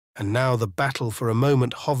And now the battle for a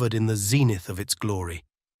moment hovered in the zenith of its glory.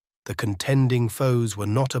 The contending foes were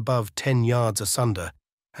not above 10 yards asunder,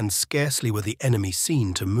 and scarcely were the enemy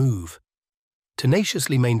seen to move.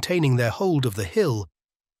 Tenaciously maintaining their hold of the hill,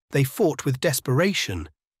 they fought with desperation,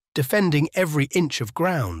 defending every inch of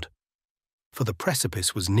ground, for the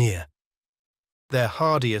precipice was near. Their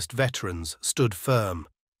hardiest veterans stood firm.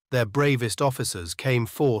 Their bravest officers came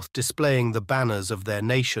forth displaying the banners of their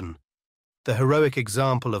nation. The heroic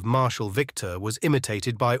example of Marshal Victor was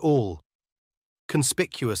imitated by all.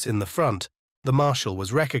 Conspicuous in the front, the marshal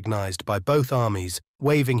was recognized by both armies,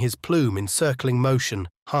 waving his plume in circling motion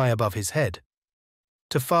high above his head,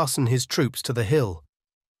 to fasten his troops to the hill.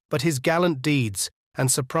 But his gallant deeds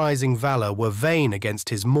and surprising valor were vain against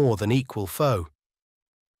his more than equal foe.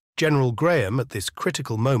 General Graham, at this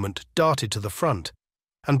critical moment, darted to the front,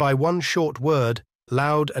 and by one short word,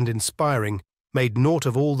 loud and inspiring, made naught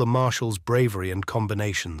of all the marshal's bravery and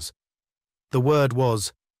combinations. The word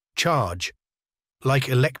was, "Charge." Like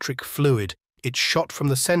electric fluid, it shot from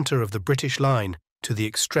the centre of the British line to the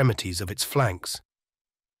extremities of its flanks.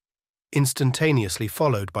 Instantaneously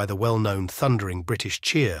followed by the well-known thundering British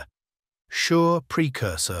cheer, sure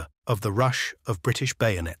precursor of the rush of British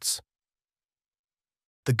bayonets.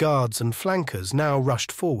 The guards and flankers now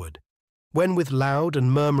rushed forward, when with loud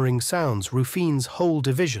and murmuring sounds Ruffine's whole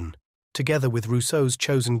division, together with Rousseau's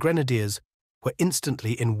chosen grenadiers, were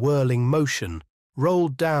instantly in whirling motion,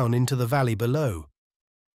 rolled down into the valley below,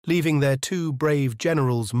 leaving their 2 brave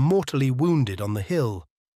generals mortally wounded on the hill,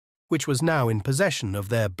 which was now in possession of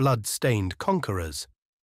their blood-stained conquerors.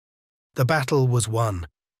 The battle was won,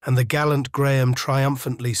 and the gallant Graham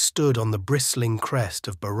triumphantly stood on the bristling crest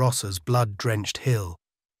of Barossa's blood-drenched hill.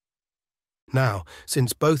 Now,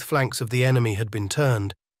 since both flanks of the enemy had been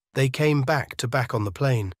turned, they came back on the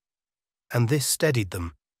plain, and this steadied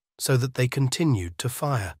them, so that they continued to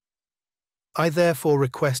fire. I therefore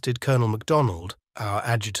requested Colonel MacDonald, our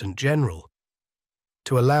adjutant general,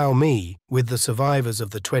 to allow me, with the survivors of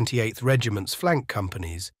the 28th Regiment's flank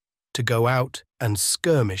companies, to go out and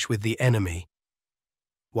skirmish with the enemy,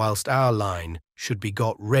 whilst our line should be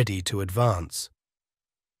got ready to advance.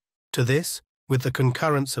 To this, with the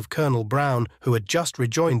concurrence of Colonel Brown, who had just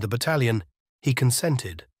rejoined the battalion, he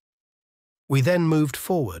consented. We then moved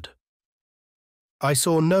forward. I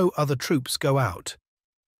saw no other troops go out.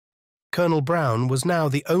 Colonel Brown was now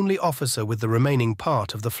the only officer with the remaining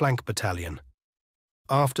part of the flank battalion.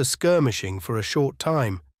 After skirmishing for a short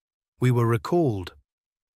time, we were recalled.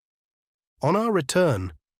 On our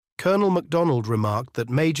return, Colonel MacDonald remarked that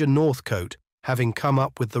Major Northcote, having come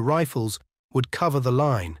up with the rifles, would cover the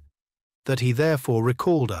line, that he therefore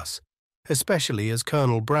recalled us, especially as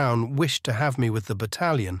Colonel Brown wished to have me with the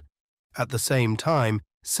battalion, at the same time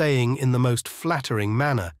saying in the most flattering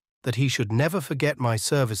manner that he should never forget my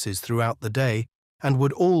services throughout the day and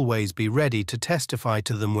would always be ready to testify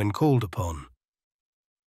to them when called upon.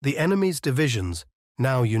 The enemy's divisions,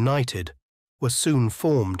 now united, were soon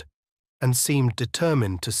formed and seemed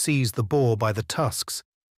determined to seize the boar by the tusks,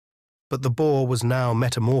 but the boar was now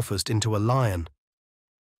metamorphosed into a lion.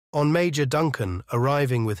 On Major Duncan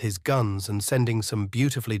arriving with his guns and sending some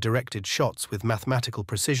beautifully directed shots with mathematical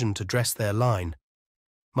precision to dress their line,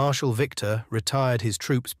 Marshal Victor retired his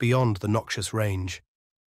troops beyond the noxious range.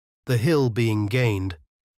 The hill being gained,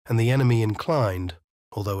 and the enemy inclined,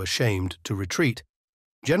 although ashamed, to retreat,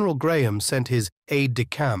 General Graham sent his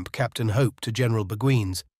aide-de-camp, Captain Hope, to General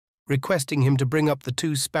Beguines, requesting him to bring up the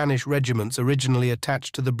 2 Spanish regiments originally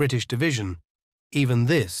attached to the British division. Even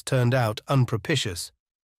this turned out unpropitious.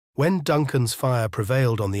 When Duncan's fire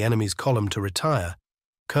prevailed on the enemy's column to retire,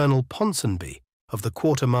 Colonel Ponsonby, of the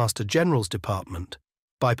Quartermaster General's Department,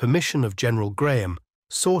 by permission of General Graham,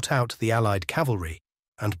 sought out the Allied cavalry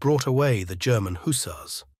and brought away the German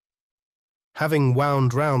hussars. Having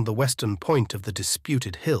wound round the western point of the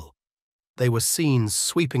disputed hill, they were seen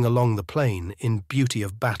sweeping along the plain in beauty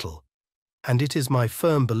of battle, and it is my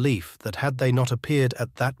firm belief that had they not appeared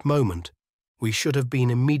at that moment, we should have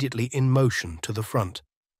been immediately in motion to the front.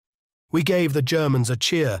 We gave the Germans a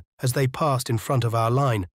cheer as they passed in front of our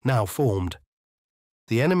line, now formed.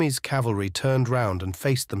 The enemy's cavalry turned round and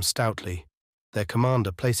faced them stoutly, their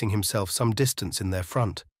commander placing himself some distance in their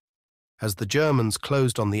front. As the Germans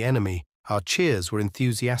closed on the enemy, our cheers were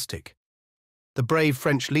enthusiastic. The brave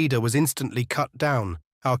French leader was instantly cut down.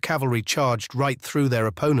 Our cavalry charged right through their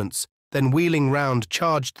opponents, then wheeling round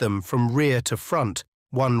charged them from rear to front,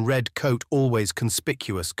 one red coat always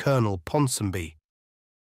conspicuous, Colonel Ponsonby.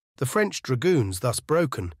 The French dragoons thus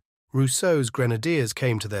broken, Rousseau's grenadiers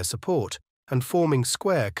came to their support, and forming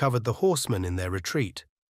square covered the horsemen in their retreat.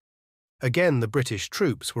 Again the British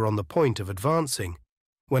troops were on the point of advancing,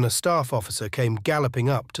 when a staff officer came galloping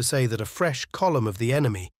up to say that a fresh column of the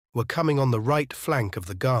enemy were coming on the right flank of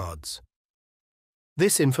the Guards.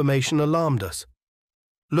 This information alarmed us.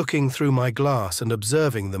 Looking through my glass and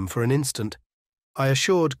observing them for an instant, I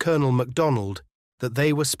assured Colonel MacDonald that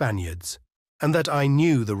they were Spaniards, and that I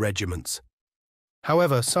knew the regiments.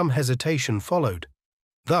 However, some hesitation followed.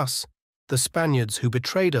 Thus, the Spaniards who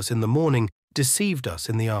betrayed us in the morning deceived us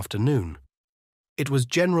in the afternoon. It was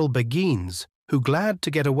General Beguines who, glad to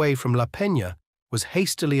get away from La Peña, was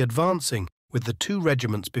hastily advancing with the 2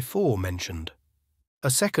 regiments before mentioned. A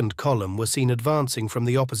second column was seen advancing from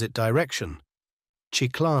the opposite direction,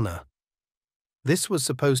 Chiclana. This was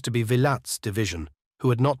supposed to be Vilat's division, who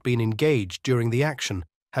had not been engaged during the action,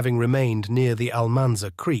 having remained near the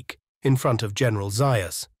Almanza Creek in front of General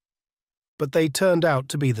Zayas. But they turned out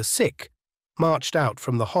to be the sick, marched out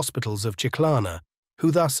from the hospitals of Chiclana, who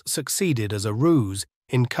thus succeeded as a ruse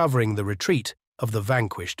in covering the retreat of the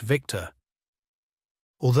vanquished victor.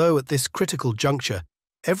 Although at this critical juncture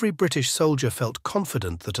every British soldier felt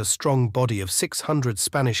confident that a strong body of 600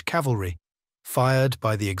 Spanish cavalry, fired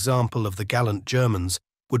by the example of the gallant Germans,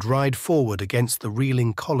 would ride forward against the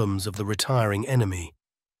reeling columns of the retiring enemy,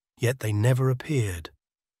 yet they never appeared.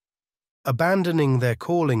 Abandoning their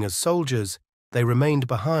calling as soldiers, they remained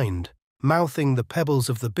behind, mouthing the pebbles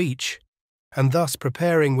of the beach, and thus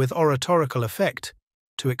preparing with oratorical effect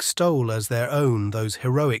to extol as their own those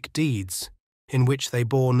heroic deeds in which they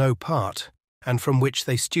bore no part and from which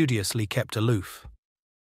they studiously kept aloof.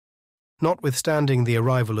 Notwithstanding the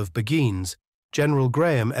arrival of Beguines, General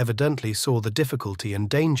Graham evidently saw the difficulty and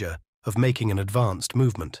danger of making an advanced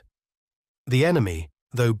movement. The enemy,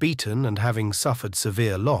 though beaten and having suffered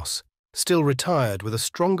severe loss, still retired with a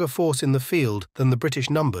stronger force in the field than the British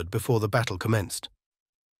numbered before the battle commenced.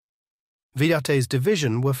 Villate's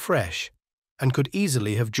division were fresh, and could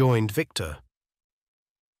easily have joined Victor.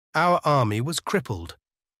 Our army was crippled,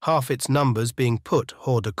 half its numbers being put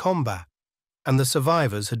hors de combat, and the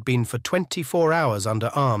survivors had been for 24 hours under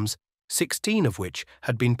arms, 16 of which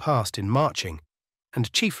had been passed in marching,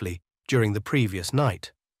 and chiefly during the previous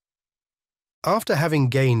night. After having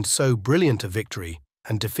gained so brilliant a victory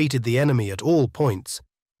and defeated the enemy at all points,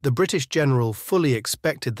 the British general fully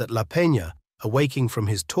expected that La Peña, awaking from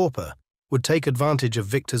his torpor, would take advantage of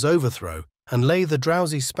Victor's overthrow and lay the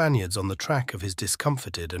drowsy Spaniards on the track of his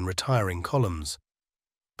discomfited and retiring columns.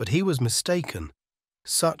 But he was mistaken.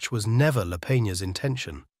 Such was never La Peña's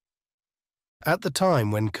intention. At the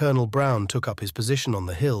time when Colonel Brown took up his position on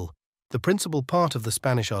the hill, the principal part of the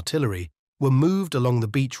Spanish artillery were moved along the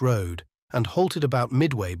beach road and halted about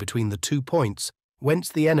midway between the 2 points whence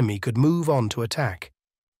the enemy could move on to attack,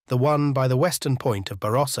 the one by the western point of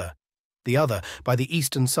Barossa, the other by the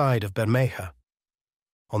eastern side of Bermeja.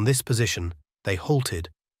 On this position they halted,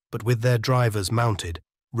 but with their drivers mounted,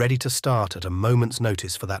 ready to start at a moment's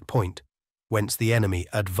notice for that point, whence the enemy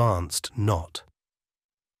advanced not.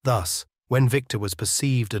 Thus, when Victor was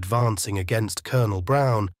perceived advancing against Colonel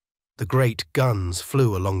Brown, the great guns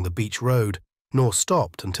flew along the beach road, nor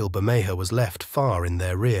stopped until Bermeja was left far in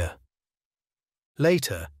their rear.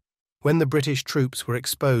 Later, when the British troops were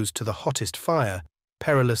exposed to the hottest fire,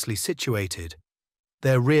 perilously situated,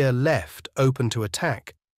 their rear left open to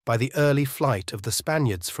attack by the early flight of the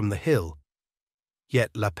Spaniards from the hill. Yet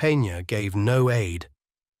La Peña gave no aid,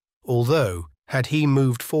 although, had he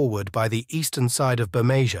moved forward by the eastern side of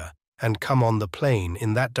Bermeja and come on the plain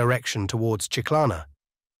in that direction towards Chiclana,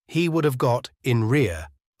 he would have got in rear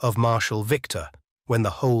of Marshal Victor when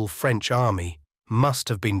the whole French army must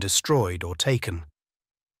have been destroyed or taken.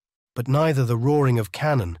 But neither the roaring of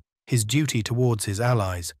cannon, his duty towards his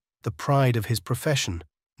allies, the pride of his profession,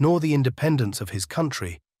 nor the independence of his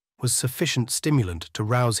country was sufficient stimulant to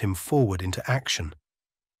rouse him forward into action.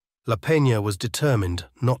 La Peña was determined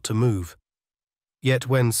not to move. Yet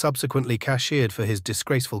when subsequently cashiered for his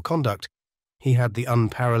disgraceful conduct, he had the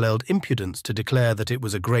unparalleled impudence to declare that it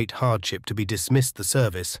was a great hardship to be dismissed the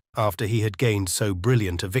service after he had gained so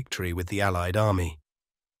brilliant a victory with the Allied army.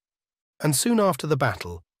 And soon after the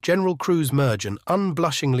battle, General Cruz-Mergen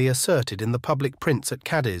unblushingly asserted in the public prints at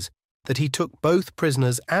Cadiz that he took both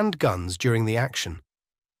prisoners and guns during the action.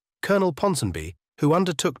 Colonel Ponsonby, who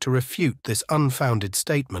undertook to refute this unfounded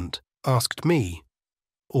statement, asked me,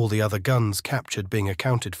 all the other guns captured being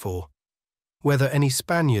accounted for, whether any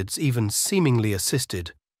Spaniards even seemingly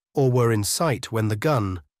assisted or were in sight when the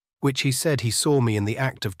gun, which he said he saw me in the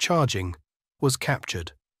act of charging, was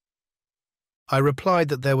captured. I replied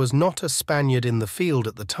that there was not a Spaniard in the field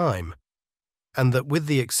at the time, and that with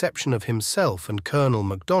the exception of himself and Colonel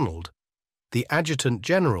MacDonald, the adjutant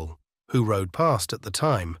general, who rode past at the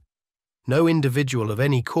time, No individual of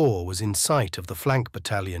any corps was in sight of the flank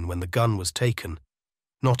battalion when the gun was taken,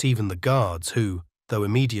 not even the guards who, though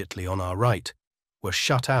immediately on our right, were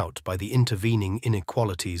shut out by the intervening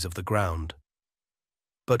inequalities of the ground.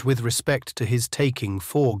 But with respect to his taking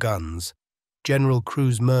 4 guns, General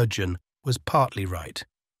Kruse-Mergen was partly right,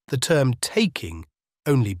 the term taking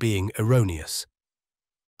only being erroneous.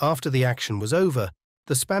 After the action was over,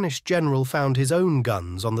 the Spanish general found his own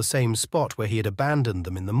guns on the same spot where he had abandoned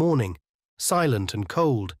them in the morning, silent and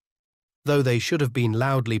cold, though they should have been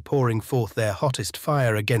loudly pouring forth their hottest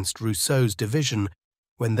fire against Rousseau's division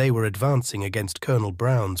when they were advancing against Colonel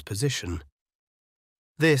Brown's position.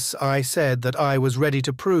 This I said that I was ready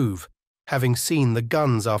to prove, having seen the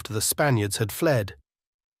guns after the Spaniards had fled.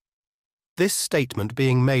 This statement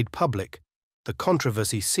being made public, the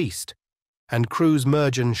controversy ceased, and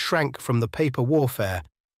Kruse-Mergen shrank from the paper warfare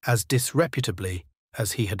as disreputably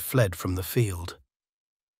as he had fled from the field.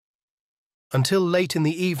 Until late in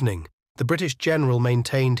the evening, the British general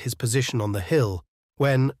maintained his position on the hill,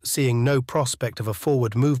 when, seeing no prospect of a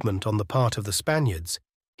forward movement on the part of the Spaniards,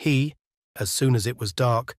 he, as soon as it was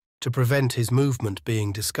dark, to prevent his movement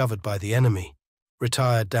being discovered by the enemy,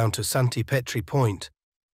 retired down to Santi Petri Point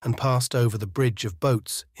and passed over the bridge of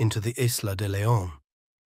boats into the Isla de Leon.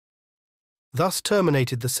 Thus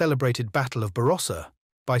terminated the celebrated Battle of Barossa,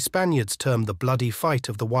 by Spaniards termed the bloody fight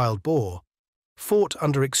of the wild boar, fought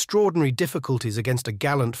under extraordinary difficulties against a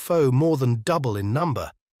gallant foe more than double in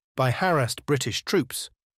number, by harassed British troops,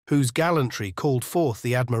 whose gallantry called forth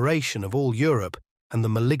the admiration of all Europe and the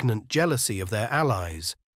malignant jealousy of their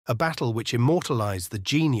allies, a battle which immortalized the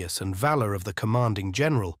genius and valor of the commanding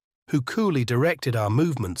general, who coolly directed our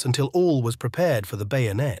movements until all was prepared for the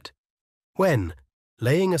bayonet, when,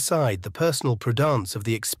 laying aside the personal prudence of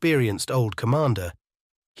the experienced old commander,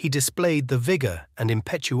 he displayed the vigor and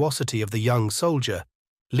impetuosity of the young soldier,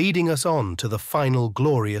 leading us on to the final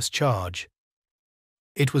glorious charge.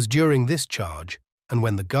 It was during this charge, and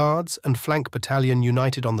when the Guards and flank battalion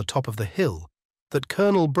united on the top of the hill, that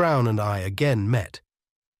Colonel Brown and I again met,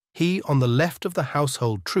 he on the left of the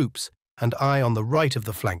household troops and I on the right of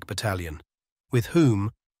the flank battalion, with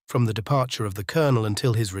whom, from the departure of the colonel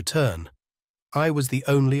until his return, I was the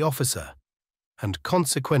only officer, and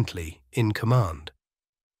consequently in command.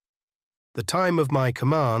 The time of my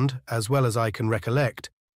command, as well as I can recollect,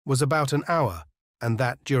 was about an hour, and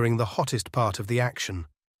that during the hottest part of the action.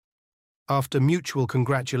 After mutual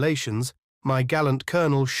congratulations, my gallant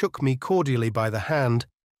colonel shook me cordially by the hand,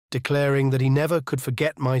 declaring that he never could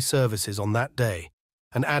forget my services on that day,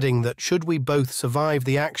 and adding that should we both survive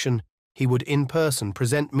the action, he would in person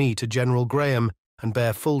present me to General Graham and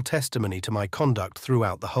bear full testimony to my conduct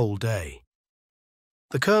throughout the whole day.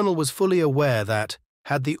 The colonel was fully aware that,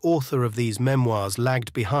 had the author of these memoirs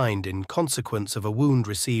lagged behind in consequence of a wound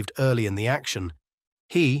received early in the action,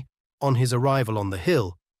 he, on his arrival on the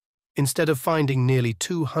hill, instead of finding nearly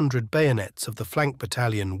 200 bayonets of the flank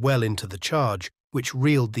battalion well into the charge, which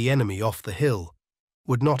reeled the enemy off the hill,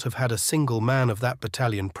 would not have had a single man of that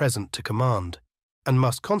battalion present to command, and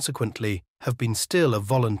must consequently have been still a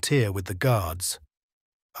volunteer with the Guards.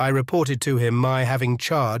 I reported to him my having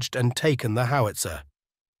charged and taken the howitzer.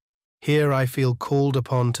 Here I feel called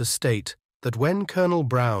upon to state that when Colonel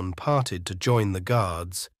Brown parted to join the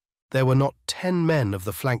Guards, there were not 10 men of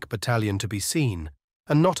the flank battalion to be seen,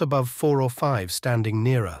 and not above 4 or 5 standing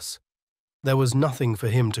near us. There was nothing for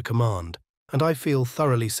him to command, and I feel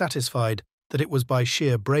thoroughly satisfied that it was by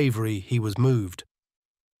sheer bravery he was moved.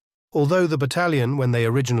 Although the battalion, when they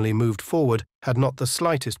originally moved forward, had not the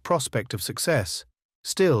slightest prospect of success,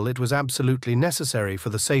 still it was absolutely necessary for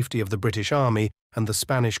the safety of the British Army and the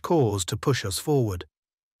Spanish cause to push us forward.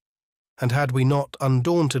 And had we not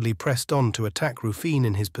undauntedly pressed on to attack Ruffin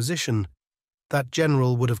in his position, that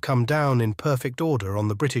general would have come down in perfect order on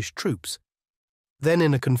the British troops, then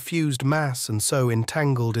in a confused mass and so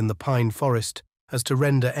entangled in the pine forest as to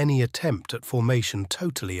render any attempt at formation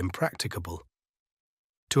totally impracticable.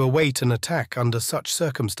 To await an attack under such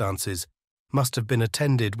circumstances must have been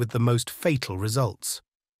attended with the most fatal results.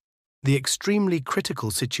 The extremely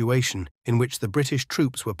critical situation in which the British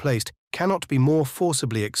troops were placed cannot be more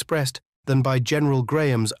forcibly expressed than by General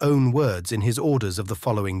Graham's own words in his orders of the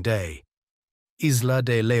following day. Isla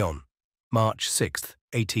de Leon, March 6,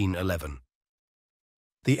 1811.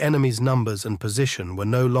 The enemy's numbers and position were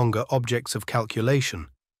no longer objects of calculation,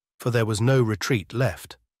 for there was no retreat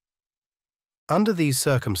left. Under these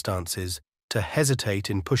circumstances, to hesitate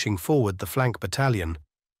in pushing forward the flank battalion,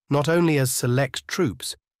 not only as select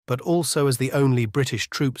troops, but also as the only British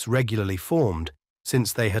troops regularly formed,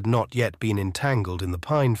 since they had not yet been entangled in the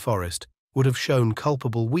pine forest, would have shown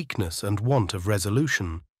culpable weakness and want of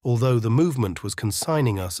resolution, although the movement was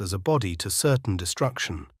consigning us as a body to certain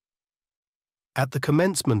destruction. At the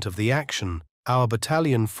commencement of the action, our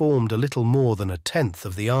battalion formed a little more than a tenth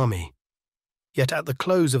of the army. Yet at the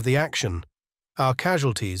close of the action, our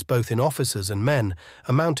casualties, both in officers and men,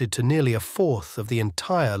 amounted to nearly a fourth of the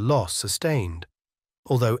entire loss sustained,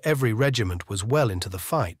 although every regiment was well into the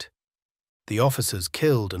fight. The officers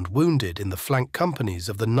killed and wounded in the flank companies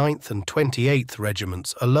of the 9th and 28th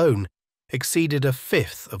regiments alone exceeded a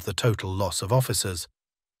fifth of the total loss of officers.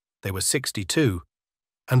 They were 62,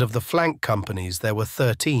 and of the flank companies there were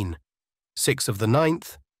 13, 6 of the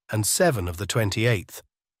 9th and 7 of the 28th.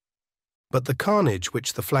 But the carnage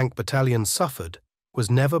which the flank battalion suffered was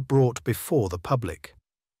never brought before the public.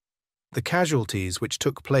 The casualties which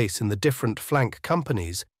took place in the different flank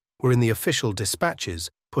companies were in the official dispatches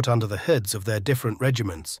put under the heads of their different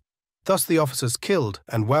regiments. Thus the officers killed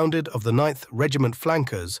and wounded of the 9th Regiment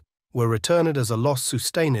flankers were returned as a loss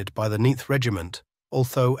sustained by the 9th Regiment,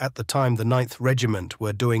 although at the time the 9th Regiment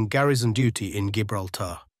were doing garrison duty in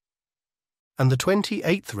Gibraltar. And the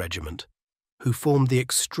 28th Regiment, who formed the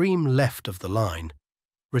extreme left of the line,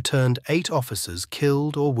 returned 8 officers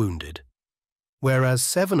killed or wounded, whereas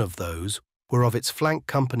 7 of those were of its flank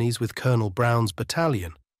companies with Colonel Brown's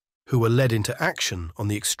battalion, who were led into action on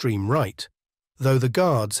the extreme right, though the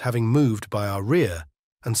Guards having moved by our rear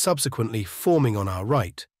and subsequently forming on our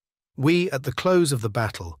right, we at the close of the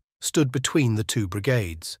battle stood between the 2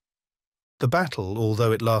 brigades. The battle,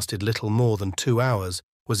 although it lasted little more than 2 hours,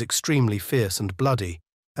 was extremely fierce and bloody,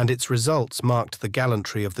 and its results marked the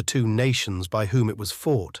gallantry of the 2 nations by whom it was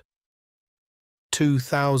fought.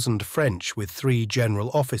 2,000 French with 3 general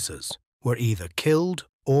officers were either killed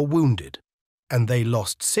or wounded, and they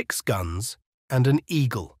lost 6 guns and an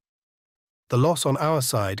eagle. The loss on our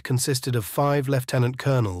side consisted of 5 lieutenant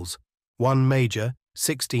colonels, 1 major,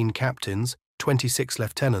 16 captains, 26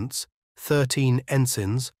 lieutenants, 13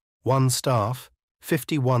 ensigns, 1 staff,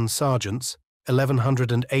 51 sergeants,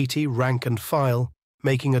 1,180 rank and file,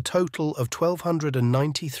 making a total of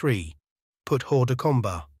 1,293 put hors de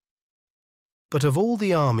combat. But of all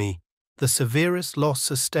the army, the severest loss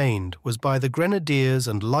sustained was by the grenadiers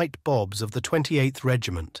and light bobs of the 28th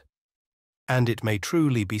Regiment, and it may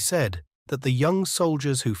truly be said that the young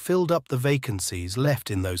soldiers who filled up the vacancies left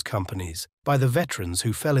in those companies by the veterans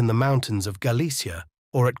who fell in the mountains of Galicia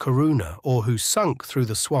or at Corunna, or who sunk through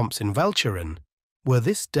the swamps in Valcheren, were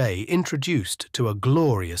this day introduced to a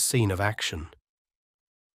glorious scene of action.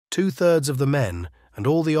 2/3 of the men and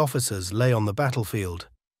all the officers lay on the battlefield.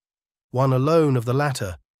 One alone of the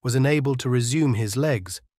latter was enabled to resume his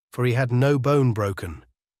legs, for he had no bone broken.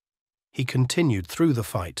 He continued through the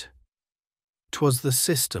fight. 'Twas the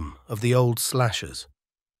system of the old slashers.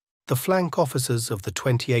 The flank officers of the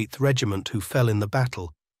 28th Regiment who fell in the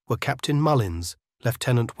battle were Captain Mullins,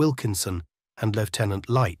 Lieutenant Wilkinson, and Lieutenant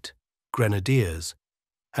Light, Grenadiers,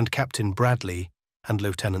 and Captain Bradley and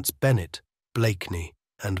Lieutenants Bennett, Blakeney,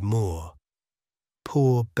 and Moore.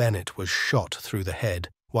 Poor Bennett was shot through the head,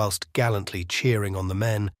 whilst gallantly cheering on the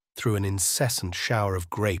men through an incessant shower of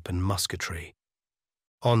grape and musketry.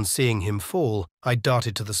 On seeing him fall, I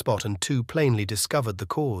darted to the spot and too plainly discovered the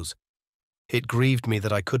cause. It grieved me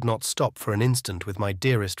that I could not stop for an instant with my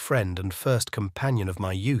dearest friend and first companion of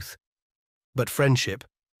my youth. But friendship,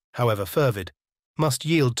 however fervid, must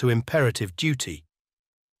yield to imperative duty.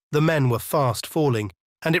 The men were fast falling,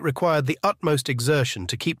 and it required the utmost exertion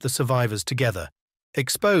to keep the survivors together,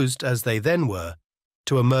 exposed, as they then were,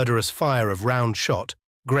 to a murderous fire of round shot,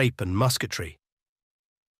 grape and musketry.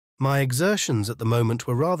 My exertions at the moment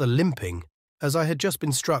were rather limping, as I had just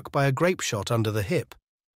been struck by a grape shot under the hip,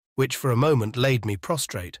 which for a moment laid me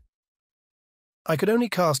prostrate. I could only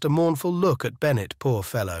cast a mournful look at Bennett, poor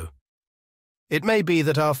fellow. It may be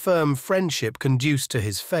that our firm friendship conduced to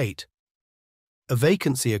his fate. A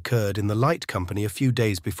vacancy occurred in the light company a few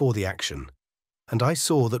days before the action, and I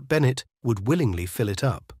saw that Bennett would willingly fill it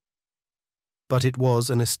up. But it was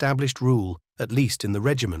an established rule, at least in the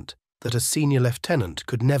regiment, that a senior lieutenant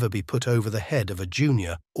could never be put over the head of a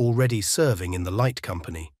junior already serving in the light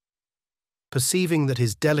company. Perceiving that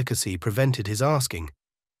his delicacy prevented his asking,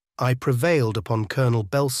 I prevailed upon Colonel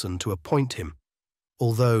Belson to appoint him,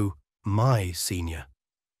 although my senior.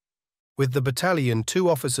 With the battalion, 2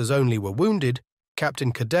 officers only were wounded,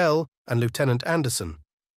 Captain Cadell and Lieutenant Anderson.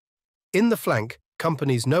 In the flank,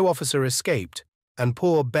 companies no officer escaped, and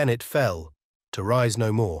poor Bennett fell, to rise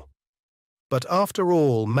no more. But after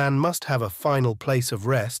all, man must have a final place of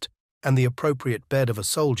rest, and the appropriate bed of a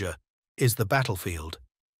soldier is the battlefield.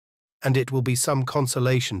 And it will be some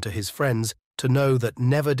consolation to his friends to know that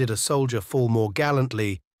never did a soldier fall more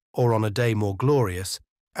gallantly, or on a day more glorious,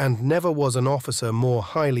 and never was an officer more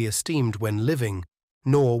highly esteemed when living,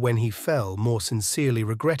 nor when he fell more sincerely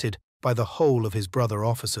regretted by the whole of his brother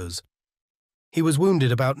officers. He was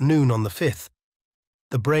wounded about noon on the 5th.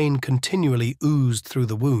 The brain continually oozed through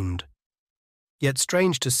the wound. Yet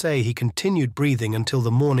strange to say, he continued breathing until the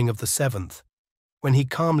morning of the 7th, when he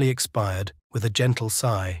calmly expired with a gentle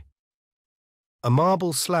sigh. A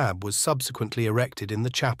marble slab was subsequently erected in the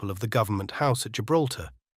chapel of the Government House at Gibraltar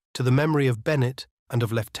to the memory of Bennett and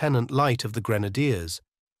of Lieutenant Light of the Grenadiers,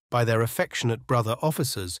 by their affectionate brother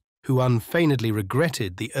officers who unfeignedly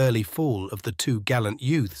regretted the early fall of the two gallant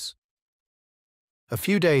youths. A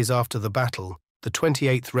few days after the battle, the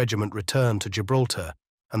 28th Regiment returned to Gibraltar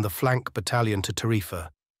and the flank battalion to Tarifa,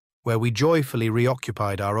 where we joyfully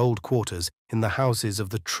reoccupied our old quarters in the houses of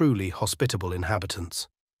the truly hospitable inhabitants.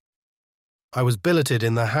 I was billeted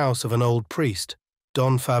in the house of an old priest,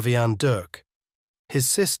 Don Fabian Dirk. His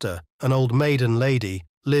sister, an old maiden lady,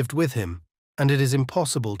 lived with him, and it is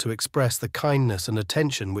impossible to express the kindness and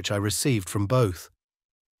attention which I received from both.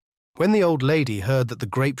 When the old lady heard that the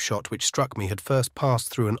grape shot which struck me had first passed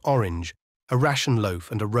through an orange, a ration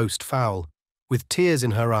loaf and a roast fowl, with tears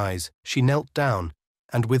in her eyes, she knelt down,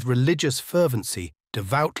 and with religious fervency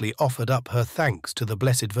devoutly offered up her thanks to the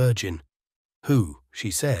Blessed Virgin, who,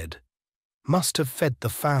 she said, must have fed the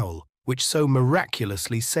fowl which so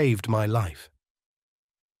miraculously saved my life.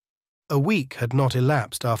 A week had not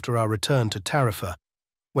elapsed after our return to Tarifa,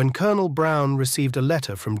 when Colonel Brown received a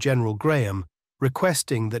letter from General Graham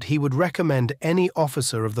requesting that he would recommend any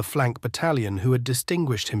officer of the flank battalion who had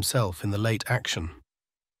distinguished himself in the late action.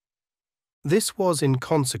 This was in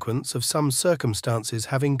consequence of some circumstances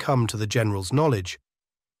having come to the General's knowledge,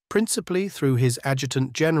 principally through his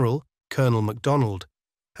Adjutant General, Colonel MacDonald,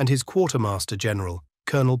 and his Quartermaster General,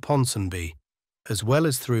 Colonel Ponsonby, as well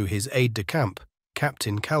as through his aide-de-camp,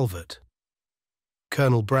 Captain Calvert.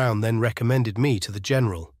 Colonel Brown then recommended me to the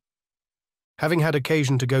General. Having had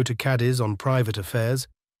occasion to go to Cadiz on private affairs,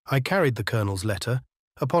 I carried the Colonel's letter,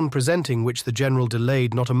 upon presenting which the General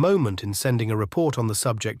delayed not a moment in sending a report on the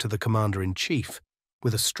subject to the Commander-in-Chief,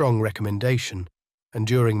 with a strong recommendation, and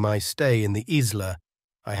during my stay in the Isla,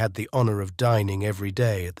 I had the honour of dining every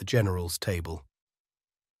day at the General's table.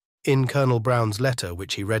 In Colonel Brown's letter,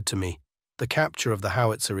 which he read to me, the capture of the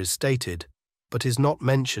howitzer is stated, but is not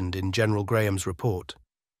mentioned in General Graham's report.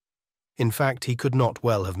 In fact, he could not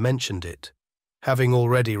well have mentioned it, having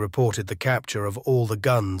already reported the capture of all the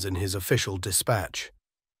guns in his official dispatch.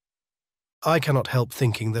 I cannot help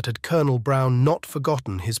thinking that had Colonel Brown not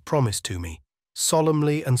forgotten his promise to me,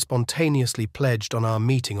 solemnly and spontaneously pledged on our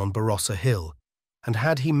meeting on Barossa Hill, and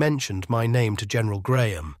had he mentioned my name to General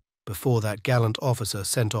Graham before that gallant officer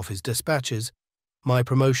sent off his dispatches, my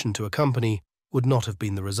promotion to a company would not have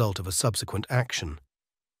been the result of a subsequent action.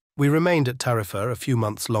 We remained at Tarifa a few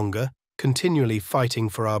months longer, continually fighting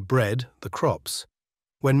for our bread, the crops,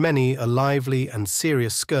 when many a lively and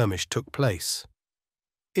serious skirmish took place.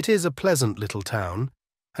 It is a pleasant little town,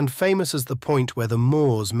 and famous as the point where the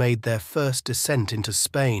Moors made their first descent into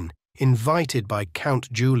Spain, invited by Count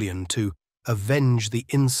Julian to avenge the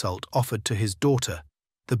insult offered to his daughter,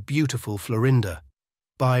 the beautiful Florinda,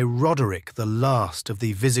 by Roderick, the last of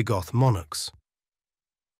the Visigoth monarchs.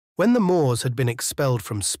 When the Moors had been expelled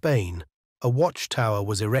from Spain, a watchtower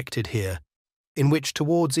was erected here, in which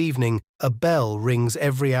towards evening a bell rings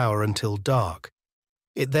every hour until dark.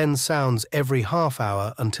 It then sounds every half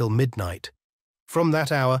hour until midnight. From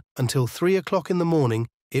that hour until 3 o'clock in the morning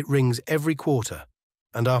it rings every quarter,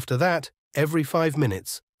 and after that every 5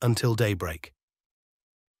 minutes until daybreak.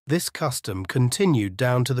 This custom continued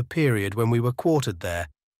down to the period when we were quartered there,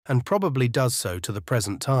 and probably does so to the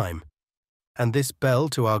present time, and this bell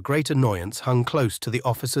to our great annoyance hung close to the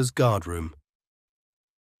officers' guard-room.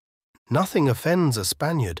 Nothing offends a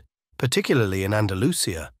Spaniard, particularly in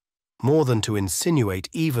Andalusia, more than to insinuate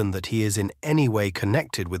even that he is in any way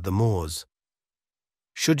connected with the Moors.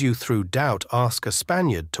 Should you through doubt ask a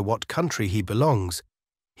Spaniard to what country he belongs,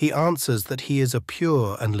 he answers that he is a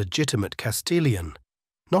pure and legitimate Castilian,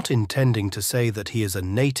 not intending to say that he is a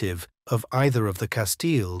native of either of the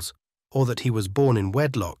Castiles or that he was born in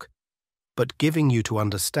wedlock, but giving you to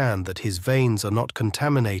understand that his veins are not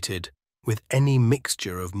contaminated with any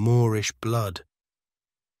mixture of Moorish blood.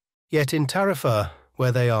 Yet in Tarifa,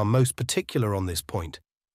 where they are most particular on this point,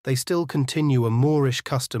 they still continue a Moorish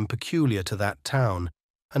custom peculiar to that town,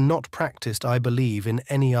 and not practised, I believe, in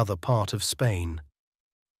any other part of Spain.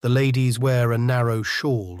 The ladies wear a narrow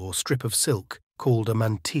shawl or strip of silk, called a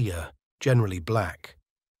mantilla, generally black.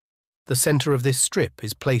 The centre of this strip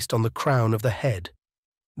is placed on the crown of the head,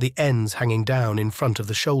 the ends hanging down in front of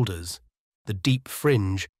the shoulders, the deep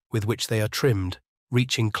fringe with which they are trimmed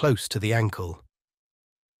reaching close to the ankle.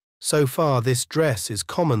 So far this dress is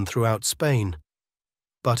common throughout Spain,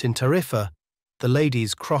 but in Tarifa the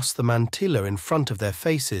ladies cross the mantilla in front of their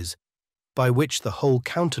faces, by which the whole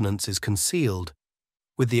countenance is concealed,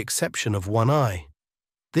 with the exception of one eye.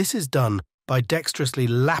 This is done by dexterously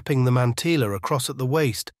lapping the mantilla across at the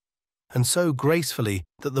waist, and so gracefully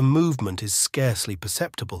that the movement is scarcely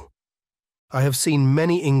perceptible. I have seen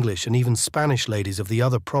many English and even Spanish ladies of the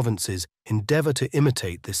other provinces endeavour to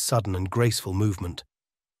imitate this sudden and graceful movement,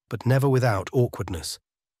 but never without awkwardness,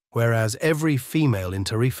 whereas every female in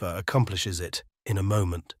Tarifa accomplishes it in a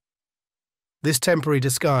moment. This temporary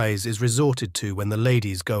disguise is resorted to when the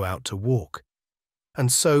ladies go out to walk,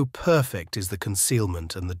 and so perfect is the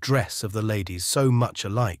concealment and the dress of the ladies so much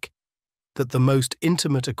alike, that the most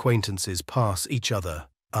intimate acquaintances pass each other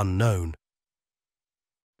unknown.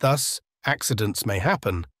 Thus, accidents may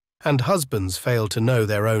happen, and husbands fail to know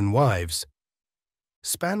their own wives.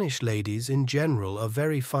 Spanish ladies in general are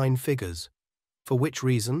very fine figures, for which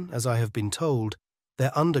reason, as I have been told,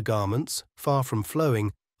 their undergarments, far from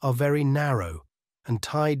flowing, are very narrow and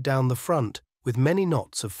tied down the front with many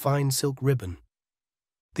knots of fine silk ribbon.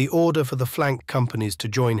 The order for the flank companies to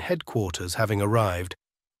join headquarters having arrived,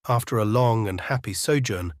 after a long and happy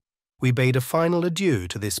sojourn, we bade a final adieu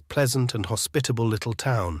to this pleasant and hospitable little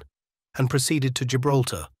town, and proceeded to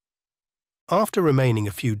Gibraltar. After remaining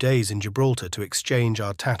a few days in Gibraltar to exchange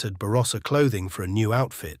our tattered Barossa clothing for a new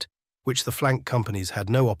outfit, which the flank companies had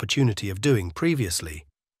no opportunity of doing previously,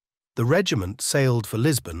 the regiment sailed for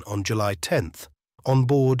Lisbon on July 10th, on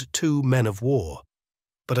board 2 men of war,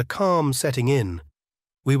 but a calm setting in,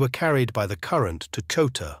 we were carried by the current to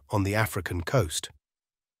Chota on the African coast.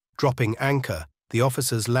 Dropping anchor, the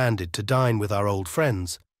officers landed to dine with our old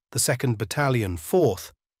friends, the 2nd Battalion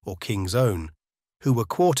 4th, or King's Own, who were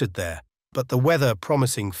quartered there, but the weather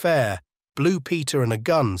promising fair, Blue Peter and a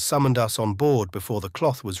gun summoned us on board before the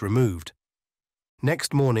cloth was removed.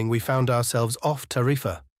 Next morning we found ourselves off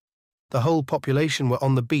Tarifa. The whole population were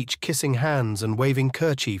on the beach kissing hands and waving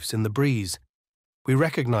kerchiefs in the breeze. We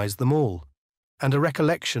recognized them all, and a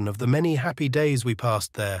recollection of the many happy days we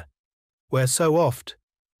passed there, where so oft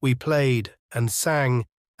we played and sang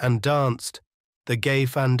and danced the gay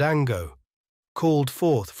fandango, called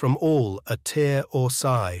forth from all a tear or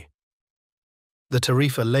sigh. The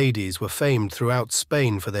Tarifa ladies were famed throughout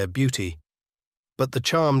Spain for their beauty, but the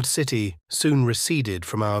charmed city soon receded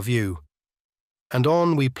from our view, and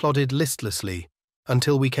on we plodded listlessly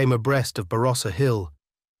until we came abreast of Barossa Hill,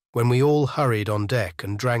 when we all hurried on deck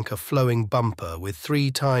and drank a flowing bumper with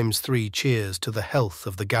 3 times 3 cheers to the health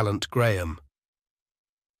of the gallant Graham.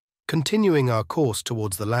 Continuing our course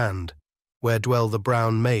towards the land, where dwell the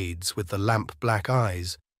brown maids with the lamp-black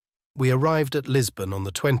eyes, we arrived at Lisbon on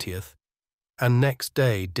the 20th, and next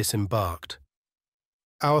day disembarked.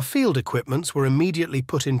 Our field equipments were immediately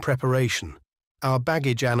put in preparation. Our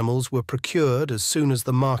baggage animals were procured as soon as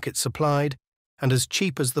the market supplied, and as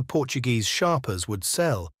cheap as the Portuguese sharpers would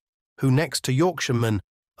sell, who next to Yorkshiremen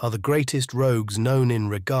are the greatest rogues known in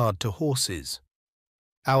regard to horses.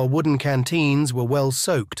 Our wooden canteens were well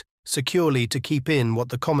soaked, securely to keep in what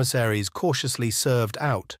the commissaries cautiously served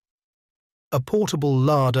out. A portable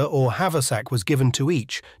larder or haversack was given to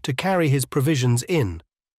each to carry his provisions in,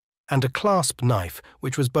 and a clasp knife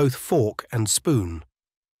which was both fork and spoon.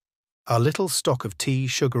 Our little stock of tea,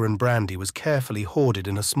 sugar and brandy was carefully hoarded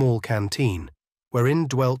in a small canteen, wherein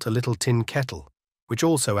dwelt a little tin kettle, which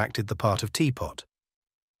also acted the part of teapot,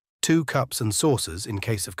 2 cups and saucers in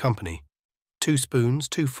case of company, 2 spoons,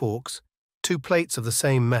 2 forks, 2 plates of the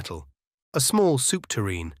same metal, a small soup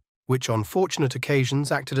tureen, which on fortunate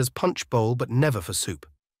occasions acted as punch bowl but never for soup.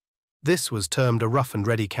 This was termed a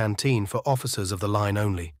rough-and-ready canteen for officers of the line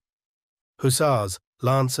only. Hussars,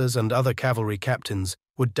 lancers and other cavalry captains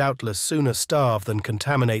would doubtless sooner starve than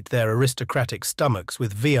contaminate their aristocratic stomachs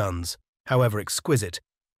with viands, however exquisite,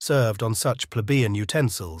 served on such plebeian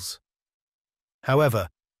utensils. However,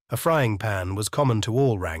 a frying pan was common to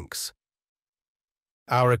all ranks.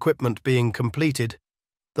 Our equipment being completed,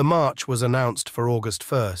 the march was announced for August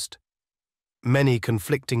 1st. Many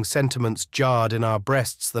conflicting sentiments jarred in our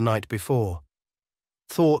breasts the night before.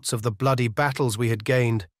 Thoughts of the bloody battles we had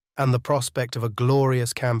gained and the prospect of a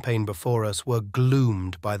glorious campaign before us were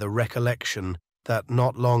gloomed by the recollection that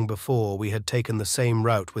not long before we had taken the same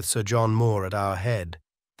route with Sir John Moore at our head,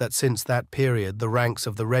 that since that period the ranks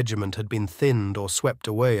of the regiment had been thinned or swept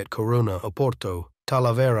away at Corunna, Oporto,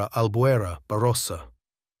 Talavera, Albuera, Barossa.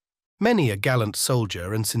 Many a gallant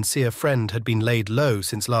soldier and sincere friend had been laid low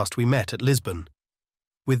since last we met at Lisbon.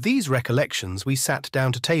 With these recollections we sat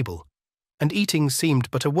down to table, and eating seemed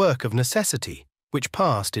but a work of necessity, which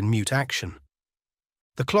passed in mute action.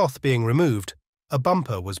 The cloth being removed, a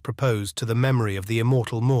bumper was proposed to the memory of the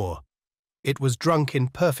immortal Moor. It was drunk in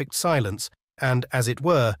perfect silence and, as it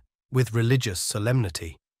were, with religious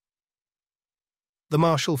solemnity. The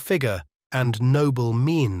martial figure and noble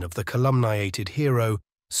mien of the calumniated hero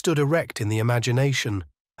stood erect in the imagination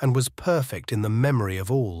and was perfect in the memory of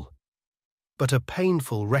all. But a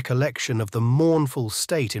painful recollection of the mournful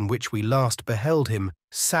state in which we last beheld him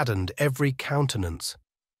saddened every countenance.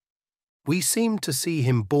 We seemed to see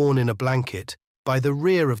him borne in a blanket by the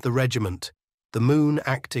rear of the regiment, the moon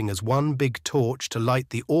acting as one big torch to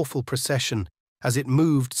light the awful procession as it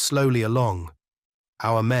moved slowly along,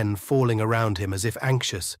 our men falling around him as if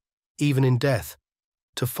anxious, even in death,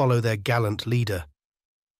 to follow their gallant leader,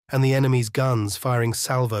 and the enemy's guns firing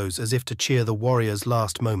salvos as if to cheer the warriors'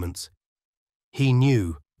 last moments. He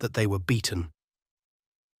knew that they were beaten.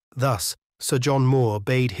 Thus Sir John Moore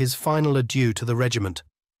bade his final adieu to the regiment,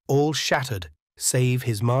 all shattered save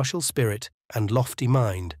his martial spirit and lofty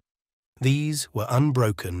mind. These were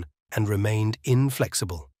unbroken and remained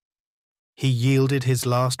inflexible. He yielded his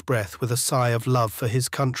last breath with a sigh of love for his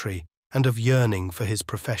country and of yearning for his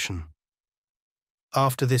profession.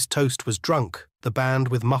 After this toast was drunk, the band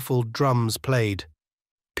with muffled drums played,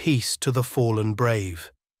 "Peace to the fallen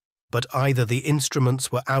brave," but either the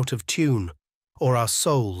instruments were out of tune, or our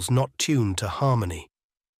souls not tuned to harmony.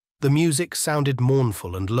 The music sounded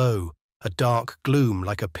mournful and low, a dark gloom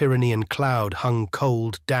like a Pyrenean cloud hung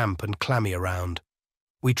cold, damp and clammy around.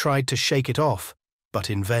 We tried to shake it off, but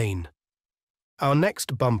in vain. Our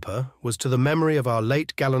next bumper was to the memory of our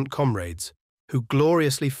late gallant comrades, who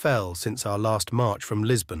gloriously fell since our last march from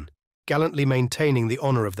Lisbon, gallantly maintaining the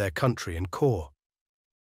honour of their country and corps.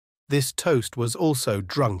 This toast was also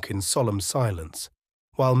drunk in solemn silence,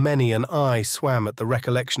 while many an eye swam at the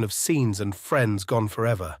recollection of scenes and friends gone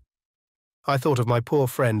forever. I thought of my poor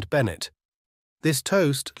friend Bennet. This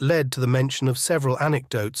toast led to the mention of several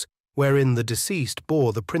anecdotes wherein the deceased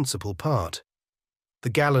bore the principal part. The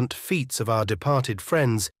gallant feats of our departed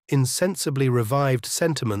friends insensibly revived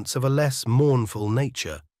sentiments of a less mournful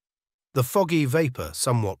nature. The foggy vapour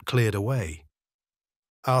somewhat cleared away.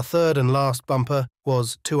 Our third and last bumper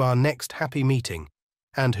was to our next happy meeting,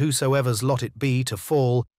 and whosoever's lot it be to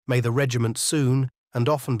fall, may the regiment soon and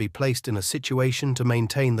often be placed in a situation to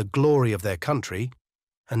maintain the glory of their country,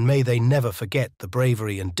 and may they never forget the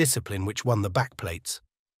bravery and discipline which won the backplates.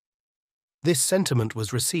 This sentiment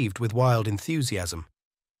was received with wild enthusiasm,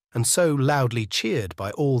 and so loudly cheered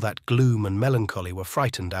by all that gloom and melancholy were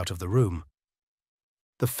frightened out of the room.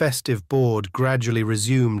 The festive board gradually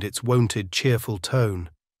resumed its wonted cheerful tone.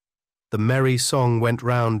 The merry song went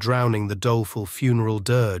round drowning the doleful funeral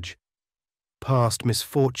dirge. Past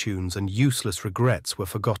misfortunes and useless regrets were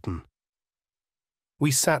forgotten.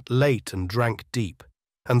 We sat late and drank deep,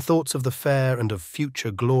 and thoughts of the fair and of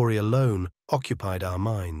future glory alone occupied our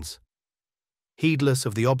minds. Heedless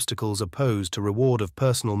of the obstacles opposed to reward of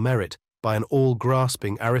personal merit by an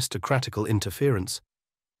all-grasping aristocratical interference,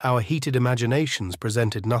 our heated imaginations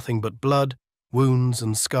presented nothing but blood, wounds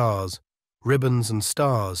and scars, ribbons and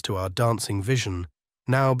stars to our dancing vision,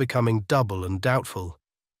 now becoming double and doubtful.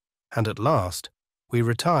 And at last we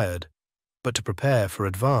retired, but to prepare for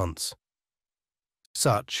advance.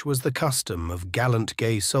 Such was the custom of gallant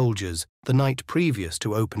gay soldiers the night previous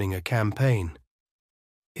to opening a campaign.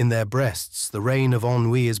 In their breasts the reign of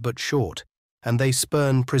ennui is but short, and they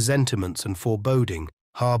spurn presentiments and foreboding,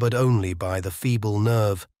 harboured only by the feeble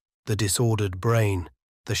nerve, the disordered brain,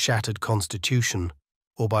 the shattered constitution,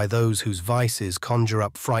 or by those whose vices conjure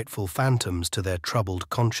up frightful phantoms to their troubled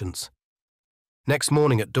conscience. Next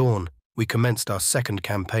morning at dawn, we commenced our second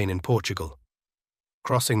campaign in Portugal.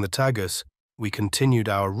 Crossing the Tagus, we continued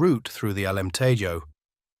our route through the Alemtejo,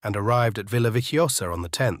 and arrived at Villaviciosa on the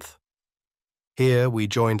 10th. Here we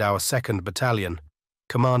joined our 2nd Battalion,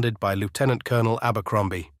 commanded by Lieutenant Colonel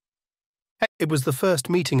Abercrombie. It was the first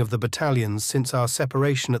meeting of the battalions since our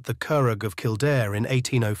separation at the Curragh of Kildare in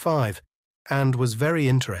 1805, and was very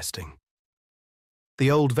interesting. The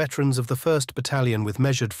old veterans of the 1st Battalion with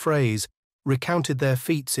measured phrase recounted their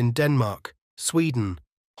feats in Denmark, Sweden,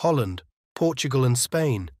 Holland, Portugal and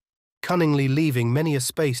Spain, cunningly leaving many a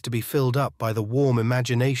space to be filled up by the warm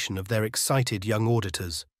imagination of their excited young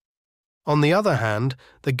auditors. On the other hand,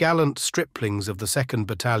 the gallant striplings of the 2nd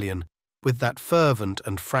Battalion, with that fervent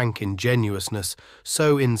and frank ingenuousness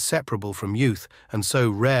so inseparable from youth and so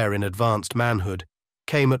rare in advanced manhood,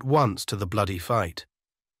 came at once to the bloody fight.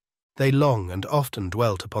 They long and often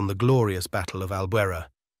dwelt upon the glorious battle of Albuera.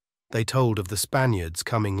 They told of the Spaniards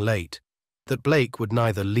coming late, that Blake would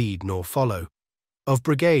neither lead nor follow, of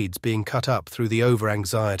brigades being cut up through the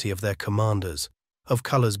over-anxiety of their commanders, of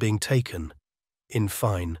colours being taken, in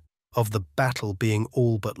fine, of the battle being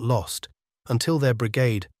all but lost, until their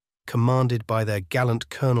brigade, commanded by their gallant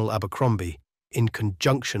Colonel Abercrombie, in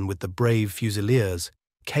conjunction with the brave Fusiliers,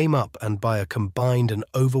 came up and by a combined and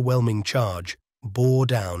overwhelming charge bore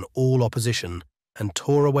down all opposition and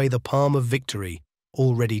tore away the palm of victory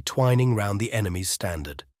already twining round the enemy's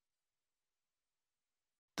standard.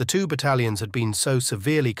 The two battalions had been so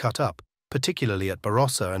severely cut up, particularly at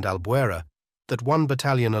Barossa and Albuera, that one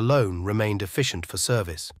battalion alone remained efficient for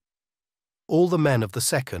service. All the men of the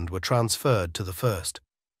second were transferred to the first.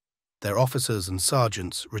 Their officers and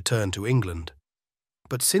sergeants returned to England.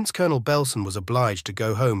 But since Colonel Belson was obliged to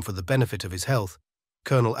go home for the benefit of his health,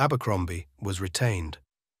 Colonel Abercrombie was retained.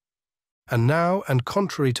 And now, and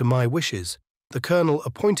contrary to my wishes, the colonel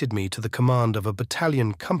appointed me to the command of a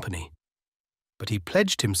battalion company. But he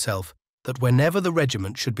pledged himself that whenever the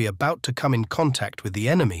regiment should be about to come in contact with the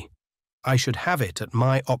enemy, I should have it at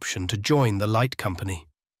my option to join the light company.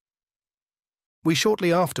 We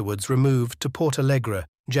shortly afterwards removed to Portalegre,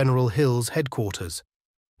 General Hill's headquarters.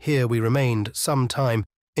 Here we remained some time,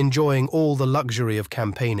 enjoying all the luxury of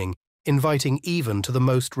campaigning, inviting even to the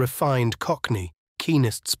most refined cockney,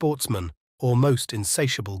 keenest sportsman, or most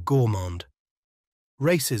insatiable gourmand.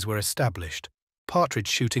 Races were established, partridge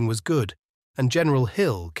shooting was good, and General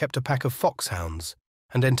Hill kept a pack of foxhounds,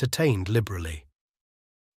 and entertained liberally.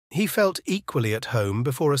 He felt equally at home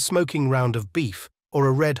before a smoking round of beef or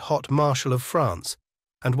a red-hot Marshal of France,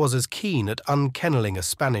 and was as keen at unkenneling a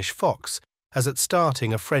Spanish fox as at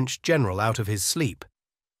starting a French general out of his sleep,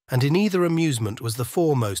 and in either amusement was the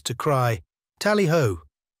foremost to cry, "Tally-ho!"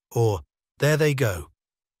 or "There they go."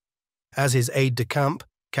 As his aide-de-camp,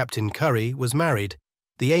 Captain Curry, was married,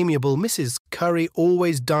 the amiable Mrs. Curry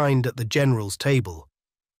always dined at the general's table,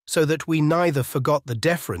 so that we neither forgot the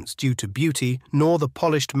deference due to beauty nor the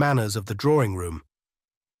polished manners of the drawing-room.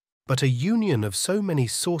 But a union of so many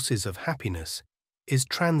sources of happiness is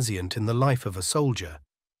transient in the life of a soldier.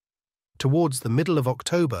 Towards the middle of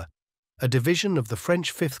October, a division of the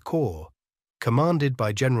French Fifth Corps, commanded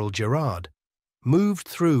by General Gerard, moved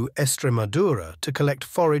through Estremadura to collect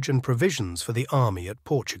forage and provisions for the army at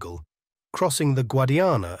Portugal, crossing the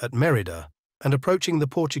Guadiana at Merida and approaching the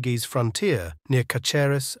Portuguese frontier near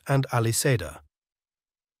Caceres and Alceda.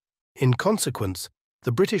 In consequence,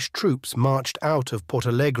 the British troops marched out of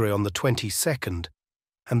Portalegre on the 22nd,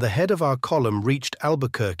 and the head of our column reached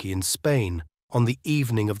Albuquerque in Spain on the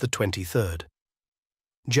evening of the 23rd.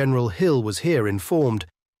 General Hill was here informed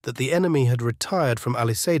that the enemy had retired from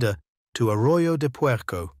Alceda to Arroyo de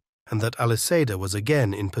Puerco, and that Alceda was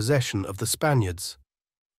again in possession of the Spaniards.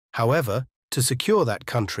 However, to secure that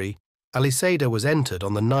country, Alceda was entered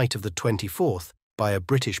on the night of the 24th by a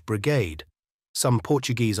British brigade, some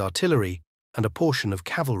Portuguese artillery, and a portion of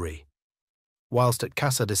cavalry, whilst at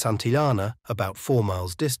Casa de Santillana, about 4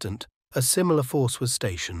 miles distant, a similar force was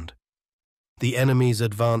stationed. The enemy's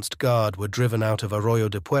advanced guard were driven out of Arroyo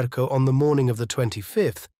de Puerco on the morning of the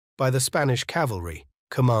 25th by the Spanish cavalry,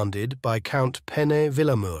 commanded by Count Pene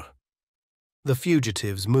Villamur. The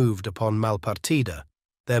fugitives moved upon Malpartida,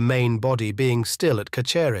 their main body being still at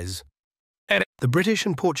Caceres. The British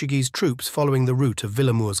and Portuguese troops following the route of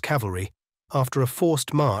Villamur's cavalry, after a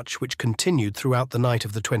forced march which continued throughout the night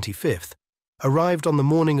of the 25th, arrived on the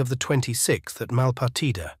morning of the 26th at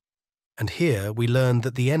Malpartida, and here we learned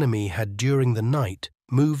that the enemy had during the night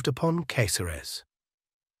moved upon Caceres.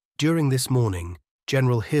 During this morning,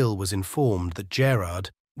 General Hill was informed that Gerard,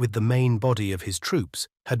 with the main body of his troops,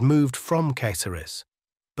 had moved from Caceres,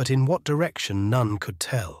 but in what direction none could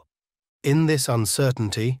tell. In this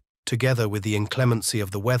uncertainty, together with the inclemency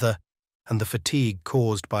of the weather and the fatigue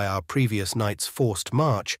caused by our previous night's forced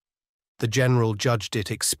march, the general judged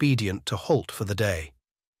it expedient to halt for the day.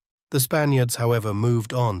 The Spaniards, however,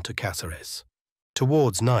 moved on to Caceres.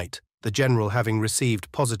 Towards night, the general having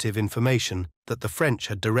received positive information that the French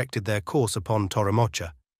had directed their course upon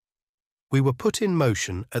Torremocha, we were put in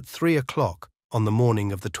motion at 3 o'clock on the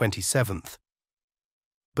morning of the 27th.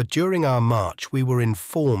 But during our march we were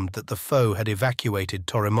informed that the foe had evacuated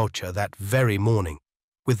Torremocha that very morning,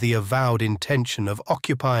 with the avowed intention of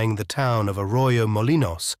occupying the town of Arroyo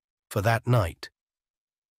Molinos for that night.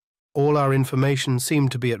 All our information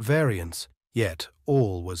seemed to be at variance, yet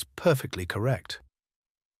all was perfectly correct.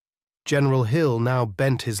 General Hill now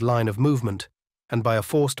bent his line of movement, and by a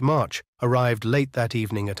forced march arrived late that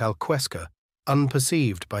evening at Alcuesca,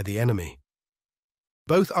 unperceived by the enemy.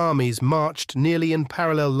 Both armies marched nearly in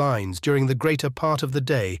parallel lines during the greater part of the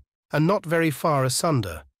day, and not very far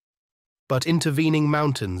asunder. But intervening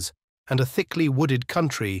mountains and a thickly wooded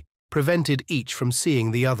country prevented each from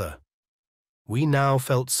seeing the other. We now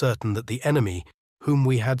felt certain that the enemy, whom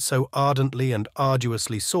we had so ardently and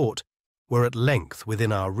arduously sought, were at length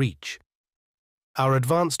within our reach. Our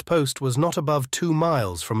advanced post was not above 2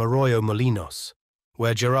 miles from Arroyo Molinos,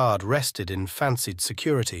 where Gerard rested in fancied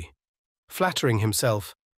security, flattering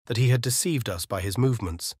himself that he had deceived us by his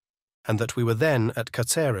movements, and that we were then at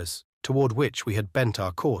Caceres, toward which we had bent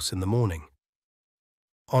our course in the morning.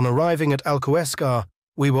 On arriving at Alcuescar,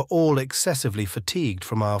 we were all excessively fatigued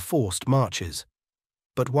from our forced marches,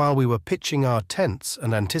 but while we were pitching our tents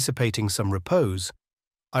and anticipating some repose,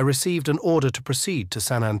 I received an order to proceed to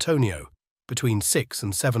San Antonio, between 6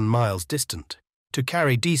 and 7 miles distant, to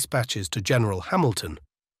carry dispatches to General Hamilton,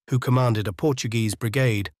 who commanded a Portuguese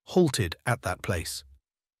brigade halted at that place.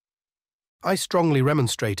 I strongly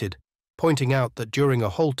remonstrated, pointing out that during a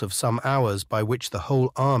halt of some hours by which the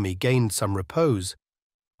whole army gained some repose,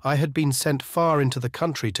 I had been sent far into the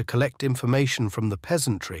country to collect information from the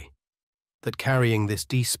peasantry, that carrying this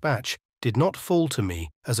dispatch did not fall to me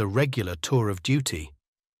as a regular tour of duty,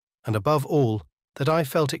 and above all, that I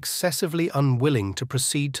felt excessively unwilling to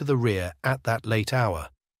proceed to the rear at that late hour,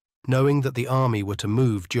 knowing that the army were to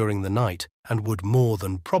move during the night and would more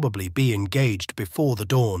than probably be engaged before the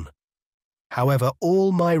dawn. However,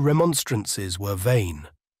 all my remonstrances were vain.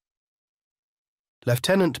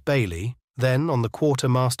 Lieutenant Bailey, then on the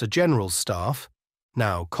Quartermaster General's staff,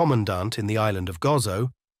 now commandant in the island of Gozo,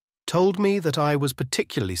 told me that I was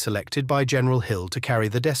particularly selected by General Hill to carry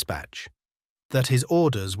the despatch, that his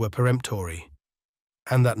orders were peremptory,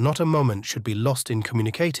 and that not a moment should be lost in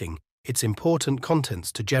communicating its important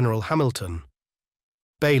contents to General Hamilton.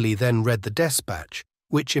 Bailey then read the despatch,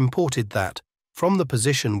 which imported that, from the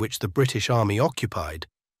position which the British army occupied,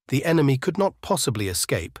 the enemy could not possibly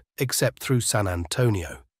escape except through San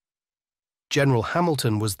Antonio. General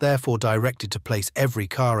Hamilton was therefore directed to place every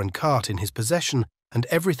car and cart in his possession and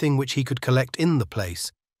everything which he could collect in the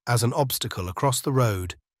place as an obstacle across the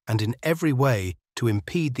road and in every way to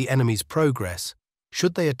impede the enemy's progress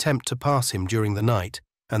should they attempt to pass him during the night,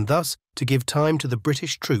 and thus to give time to the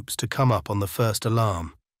British troops to come up on the first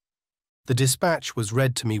alarm. The dispatch was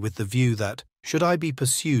read to me with the view that, should I be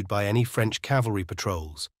pursued by any French cavalry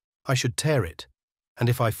patrols, I should tear it, and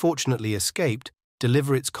if I fortunately escaped,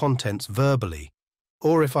 deliver its contents verbally,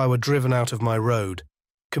 or if I were driven out of my road,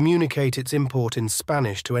 communicate its import in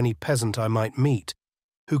Spanish to any peasant I might meet,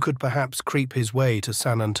 who could perhaps creep his way to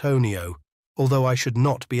San Antonio, although I should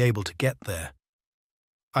not be able to get there.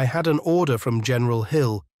 I had an order from General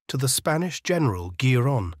Hill to the Spanish General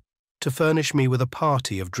Giron to furnish me with a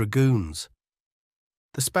party of dragoons.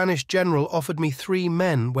 The Spanish general offered me 3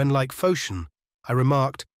 men when, like Phocion, I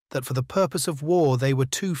remarked that for the purpose of war they were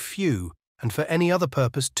too few and for any other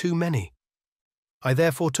purpose too many. I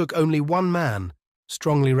therefore took only 1 man,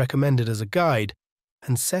 strongly recommended as a guide,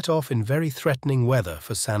 and set off in very threatening weather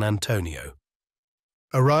for San Antonio.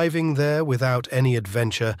 Arriving there without any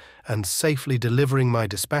adventure and safely delivering my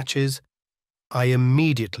dispatches, I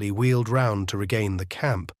immediately wheeled round to regain the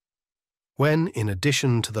camp, when, in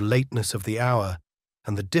addition to the lateness of the hour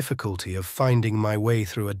and the difficulty of finding my way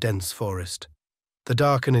through a dense forest, the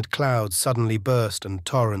darkened clouds suddenly burst and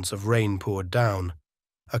torrents of rain poured down,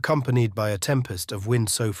 accompanied by a tempest of wind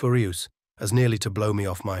so furious as nearly to blow me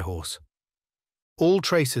off my horse. All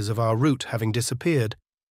traces of our route having disappeared,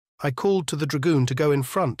 I called to the dragoon to go in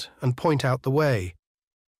front and point out the way,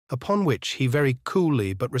 upon which he very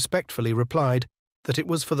coolly but respectfully replied that it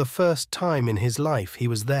was for the first time in his life he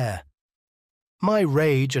was there. My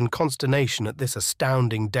rage and consternation at this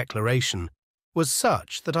astounding declaration was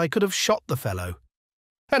such that I could have shot the fellow,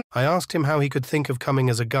 and I asked him how he could think of coming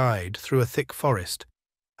as a guide through a thick forest,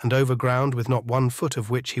 and over ground with not 1 foot of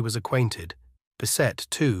which he was acquainted, beset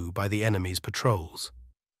too by the enemy's patrols.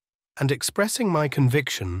 And expressing my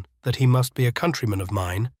conviction that he must be a countryman of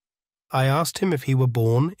mine, I asked him if he were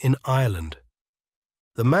born in Ireland.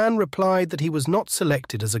 The man replied that he was not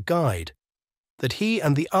selected as a guide, that he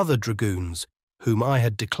and the other dragoons, whom I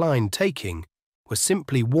had declined taking, were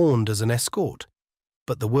simply warned as an escort,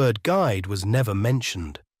 but the word guide was never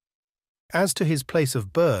mentioned. As to his place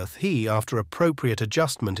of birth, he, after appropriate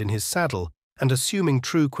adjustment in his saddle and assuming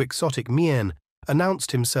true quixotic mien,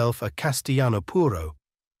 announced himself a Castellano puro.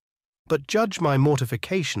 But judge my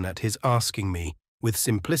mortification at his asking me, with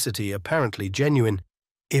simplicity apparently genuine,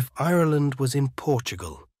 if Ireland was in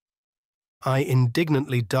Portugal. I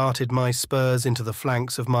indignantly darted my spurs into the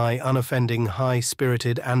flanks of my unoffending,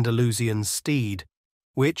 high-spirited Andalusian steed,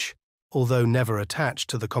 which, although never attached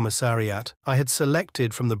to the commissariat, I had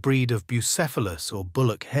selected from the breed of bucephalus or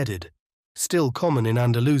bullock-headed, still common in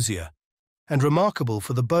Andalusia, and remarkable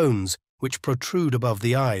for the bones which protrude above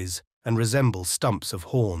the eyes and resemble stumps of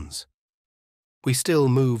horns. We still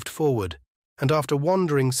moved forward, and after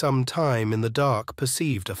wandering some time in the dark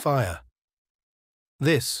perceived a fire.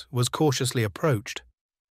 This was cautiously approached.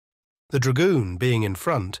 The dragoon, being in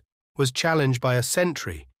front, was challenged by a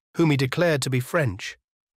sentry whom he declared to be French,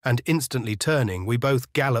 and instantly turning, we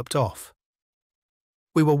both galloped off.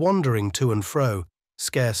 We were wandering to and fro,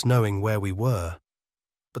 scarce knowing where we were,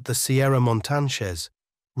 but the Sierra Montanches,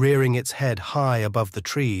 rearing its head high above the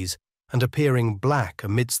trees and appearing black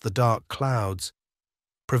amidst the dark clouds,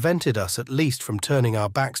 prevented us at least from turning our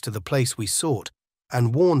backs to the place we sought,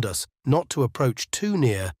 and warned us not to approach too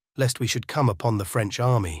near lest we should come upon the French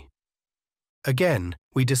army. Again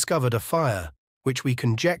we discovered a fire, which we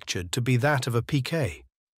conjectured to be that of a piquet.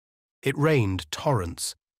 It rained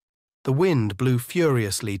torrents. The wind blew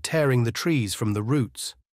furiously, tearing the trees from the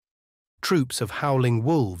roots. Troops of howling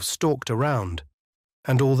wolves stalked around,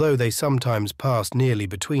 and although they sometimes passed nearly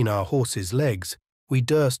between our horses' legs, we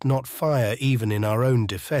durst not fire even in our own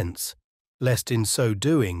defence, lest in so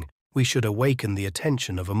doing we should awaken the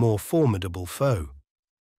attention of a more formidable foe.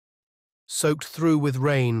 Soaked through with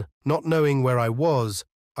rain, not knowing where I was,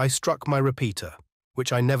 I struck my repeater,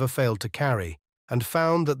 which I never failed to carry, and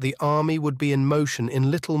found that the army would be in motion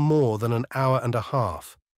in little more than an hour and a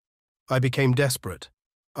half. I became desperate.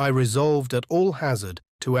 I resolved at all hazard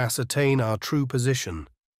to ascertain our true position.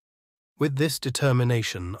 With this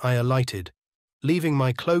determination I alighted, leaving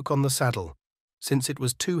my cloak on the saddle, since it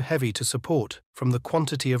was too heavy to support from the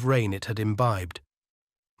quantity of rain it had imbibed.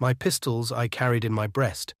 My pistols I carried in my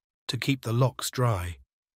breast, to keep the locks dry.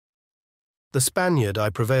 The Spaniard I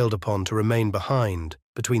prevailed upon to remain behind,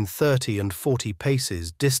 between 30 and 40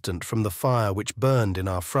 paces distant from the fire which burned in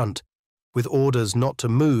our front, with orders not to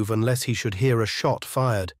move unless he should hear a shot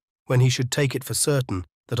fired, when he should take it for certain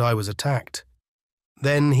that I was attacked.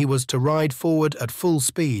 Then he was to ride forward at full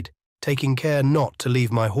speed, taking care not to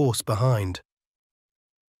leave my horse behind.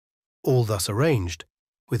 All thus arranged,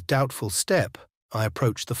 with doubtful step I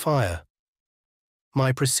approached the fire.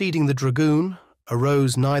 My preceding the dragoon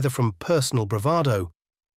arose neither from personal bravado,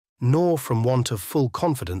 nor from want of full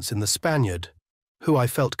confidence in the Spaniard, who I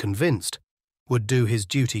felt convinced would do his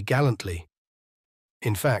duty gallantly.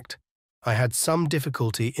 In fact, I had some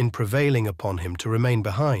difficulty in prevailing upon him to remain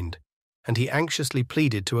behind, and he anxiously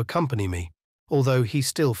pleaded to accompany me, although he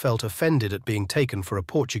still felt offended at being taken for a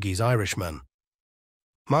Portuguese Irishman.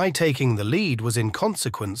 My taking the lead was in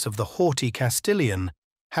consequence of the haughty Castilian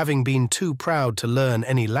having been too proud to learn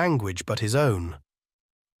any language but his own,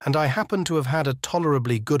 and I happened to have had a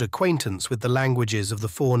tolerably good acquaintance with the languages of the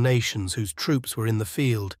 4 nations whose troops were in the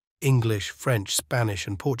field, English, French, Spanish,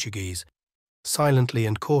 and Portuguese. Silently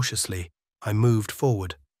and cautiously I moved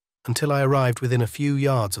forward, until I arrived within a few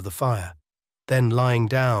yards of the fire, then lying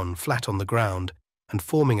down flat on the ground, and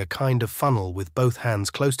forming a kind of funnel with both hands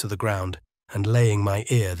close to the ground, and laying my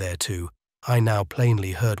ear thereto, I now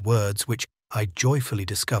plainly heard words which I joyfully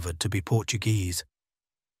discovered to be Portuguese.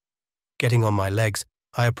 Getting on my legs,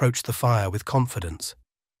 I approached the fire with confidence.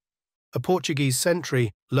 A Portuguese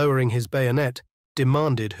sentry, lowering his bayonet,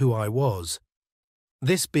 demanded who I was.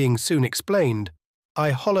 This being soon explained,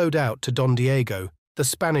 I hollowed out to Don Diego, the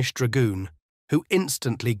Spanish dragoon, who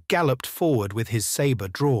instantly galloped forward with his sabre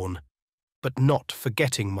drawn, but not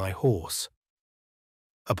forgetting my horse.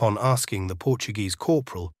 Upon asking the Portuguese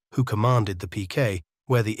corporal, who commanded the piquet,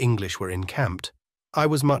 where the English were encamped, I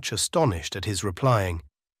was much astonished at his replying,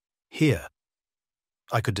 "Here."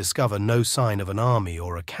 I could discover no sign of an army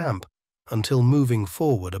or a camp until, moving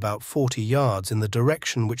forward about 40 yards in the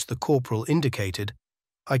direction which the corporal indicated,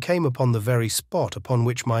 I came upon the very spot upon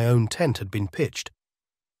which my own tent had been pitched.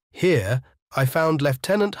 Here I found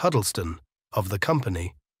Lieutenant Huddleston, of the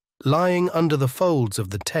company, lying under the folds of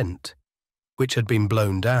the tent, which had been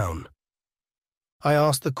blown down. I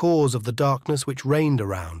asked the cause of the darkness which reigned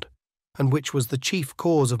around, and which was the chief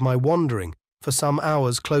cause of my wandering for some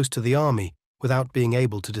hours close to the army without being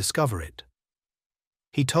able to discover it.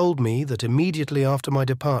 He told me that immediately after my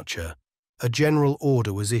departure, a general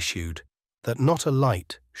order was issued that not a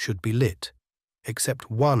light should be lit,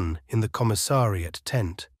 except one in the commissariat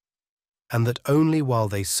tent, and that only while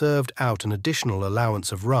they served out an additional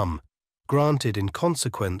allowance of rum, granted in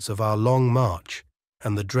consequence of our long march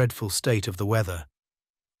and the dreadful state of the weather,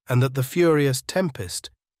 and that the furious tempest,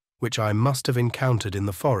 which I must have encountered in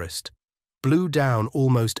the forest, blew down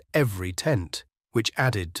almost every tent, which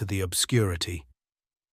added to the obscurity.